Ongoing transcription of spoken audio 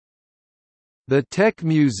The Tech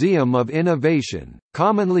Museum of Innovation,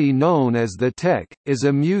 commonly known as the Tech, is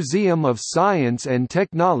a museum of science and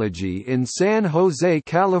technology in San Jose,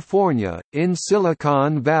 California, in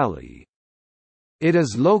Silicon Valley. It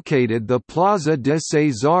is located the Plaza de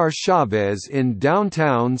Cesar Chavez in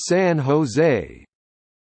downtown San Jose.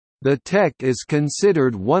 The Tech is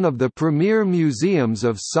considered one of the premier museums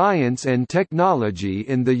of science and technology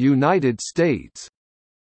in the United States.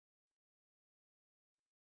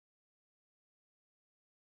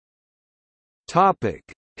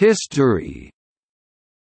 History.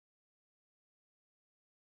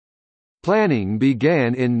 Planning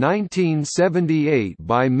began in 1978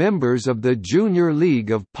 by members of the Junior League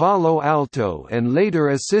of Palo Alto and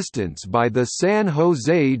later assistants by the San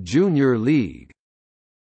Jose Junior League.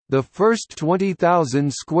 The first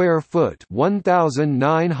 20,000 square foot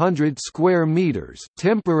 (1,900 square meters)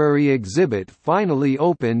 temporary exhibit finally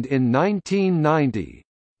opened in 1990.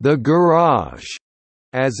 The Garage,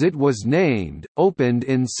 as it was named, opened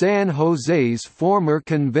in San Jose's former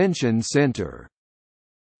convention center.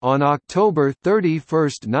 On October 31,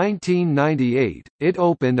 1998, it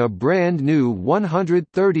opened a brand new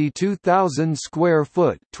 132,000 square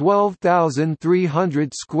foot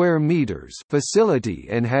 (12,300 square meters) facility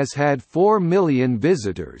and has had 4 million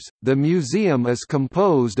visitors. The museum is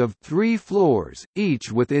composed of 3 floors,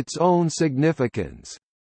 each with its own significance.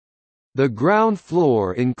 The ground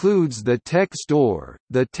floor includes the Tech Store,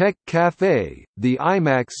 the Tech Cafe, the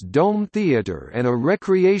IMAX Dome Theater and a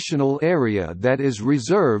recreational area that is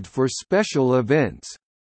reserved for special events.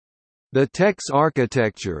 The Tech's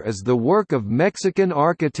architecture is the work of Mexican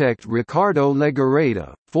architect Ricardo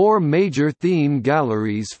Legarreta. 4 major theme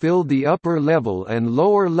galleries fill the upper level and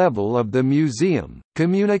lower level of the museum: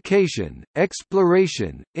 communication,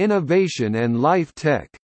 exploration, innovation and life tech.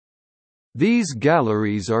 These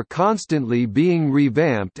galleries are constantly being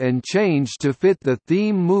revamped and changed to fit the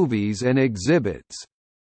theme movies and exhibits.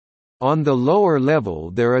 On the lower level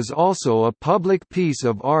there is also a public piece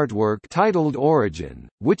of artwork titled Origin,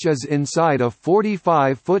 which is inside a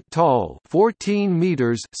 45-foot-tall (14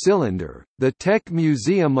 meters) cylinder. The Tech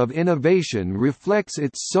Museum of Innovation reflects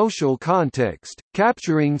its social context,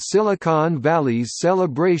 capturing Silicon Valley's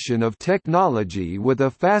celebration of technology with a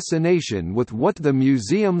fascination with what the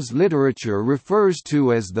museum's literature refers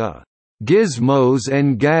to as the "gizmos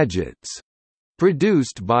and gadgets"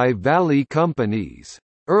 produced by Valley companies.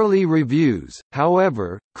 Early reviews,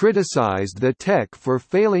 however, criticized the Tech for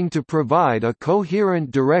failing to provide a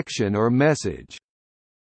coherent direction or message.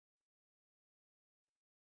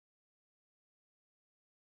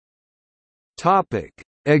 Topic: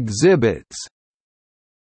 Exhibits.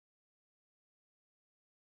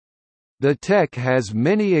 The Tech has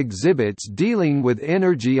many exhibits dealing with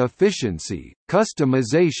energy efficiency,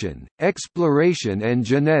 customization, exploration and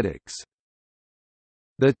genetics.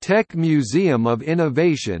 The Tech Museum of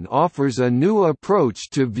Innovation offers a new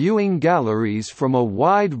approach to viewing galleries from a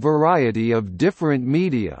wide variety of different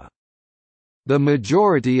media. The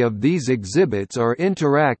majority of these exhibits are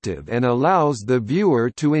interactive and allows the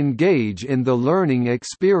viewer to engage in the learning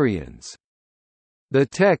experience. The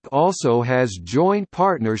Tech also has joint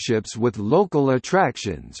partnerships with local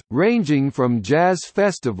attractions, ranging from jazz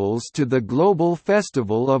festivals to the Global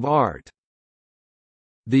Festival of Art.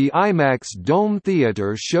 The IMAX Dome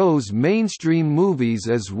Theater shows mainstream movies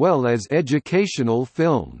as well as educational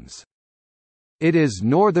films. It is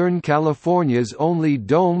Northern California's only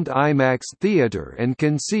domed IMAX theater and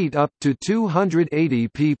can seat up to 280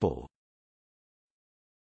 people.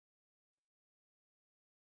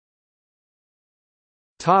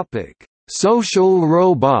 Topic: Social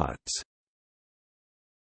robots.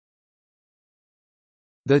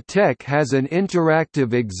 The Tech has an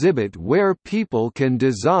interactive exhibit where people can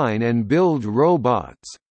design and build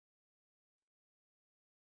robots.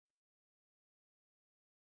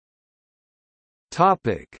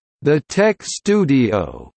 The Tech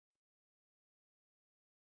Studio.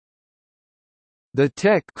 The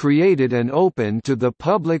Tech created an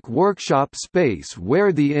open-to-the-public workshop space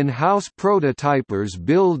where the in-house prototypers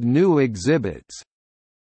build new exhibits.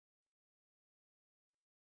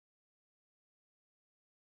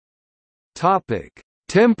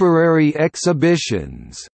 Temporary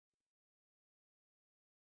exhibitions.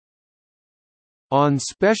 On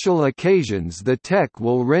special occasions the Tech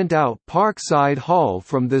will rent out Parkside Hall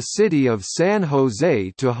from the city of San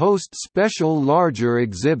Jose to host special larger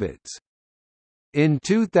exhibits. In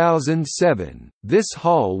 2007, this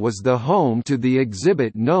hall was the home to the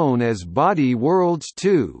exhibit known as Body Worlds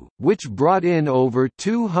 2, which brought in over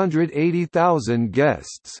 280,000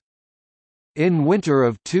 guests. In winter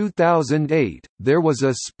of 2008, there was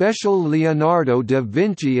a special Leonardo da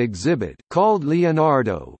Vinci exhibit called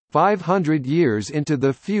Leonardo, 500 Years into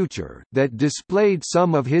the Future that displayed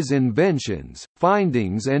some of his inventions,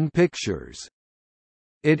 findings and pictures.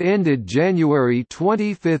 It ended January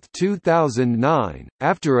 25, 2009.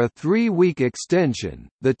 After a 3-week extension,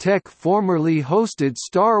 the Tech formerly hosted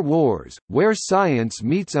Star Wars, Where Science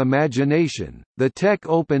Meets Imagination. The Tech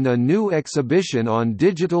opened a new exhibition on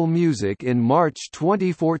digital music in March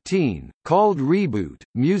 2014, called Reboot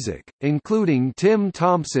Music, including Tim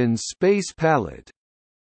Thompson's Space Palette.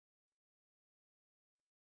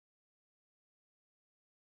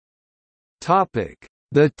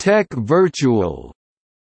 The Tech Virtual.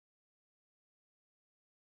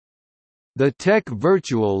 The Tech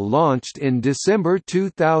Virtual launched in December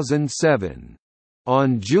 2007.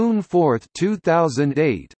 On June 4,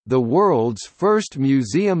 2008, the world's first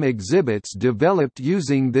museum exhibits developed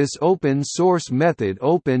using this open-source method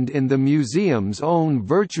opened in the museum's own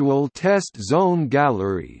virtual test zone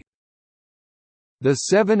gallery. The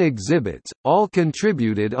 7 exhibits, all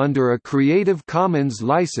contributed under a Creative Commons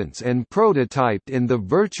license and prototyped in the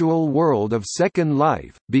virtual world of Second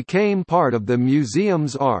Life, became part of the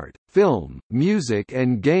museum's art, film, music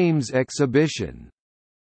and games exhibition.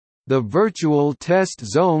 The virtual test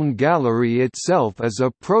zone gallery itself is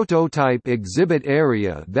a prototype exhibit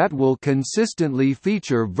area that will consistently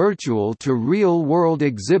feature virtual to real-world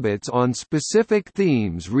exhibits on specific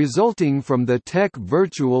themes resulting from the Tech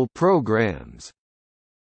virtual programs.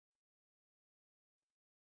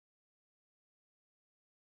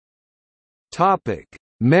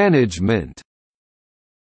 Management.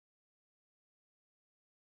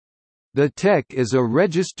 The Tech is a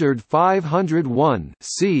registered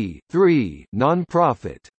 501(c)(3)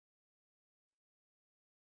 nonprofit.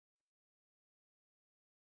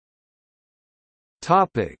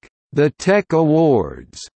 The Tech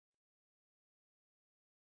Awards.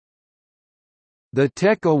 The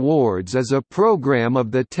Tech Awards is a program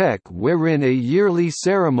of the Tech wherein a yearly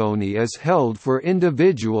ceremony is held for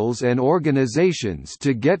individuals and organizations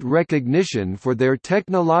to get recognition for their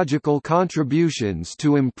technological contributions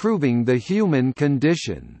to improving the human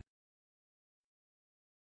condition.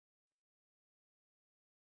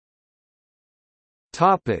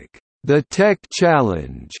 The Tech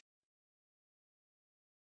Challenge.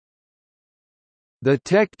 The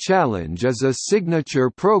Tech Challenge is a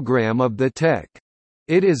signature program of the Tech.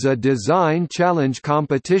 It is a design challenge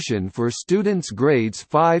competition for students grades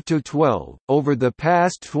 5 to 12. Over the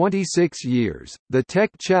past 26 years, the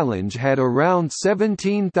Tech Challenge had around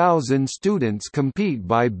 17,000 students compete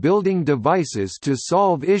by building devices to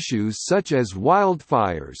solve issues such as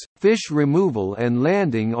wildfires, fish removal and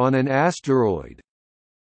landing on an asteroid.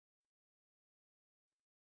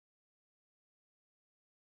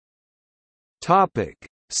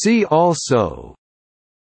 See also: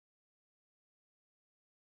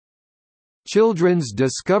 Children's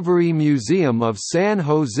Discovery Museum of San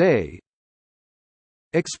Jose,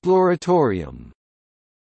 Exploratorium.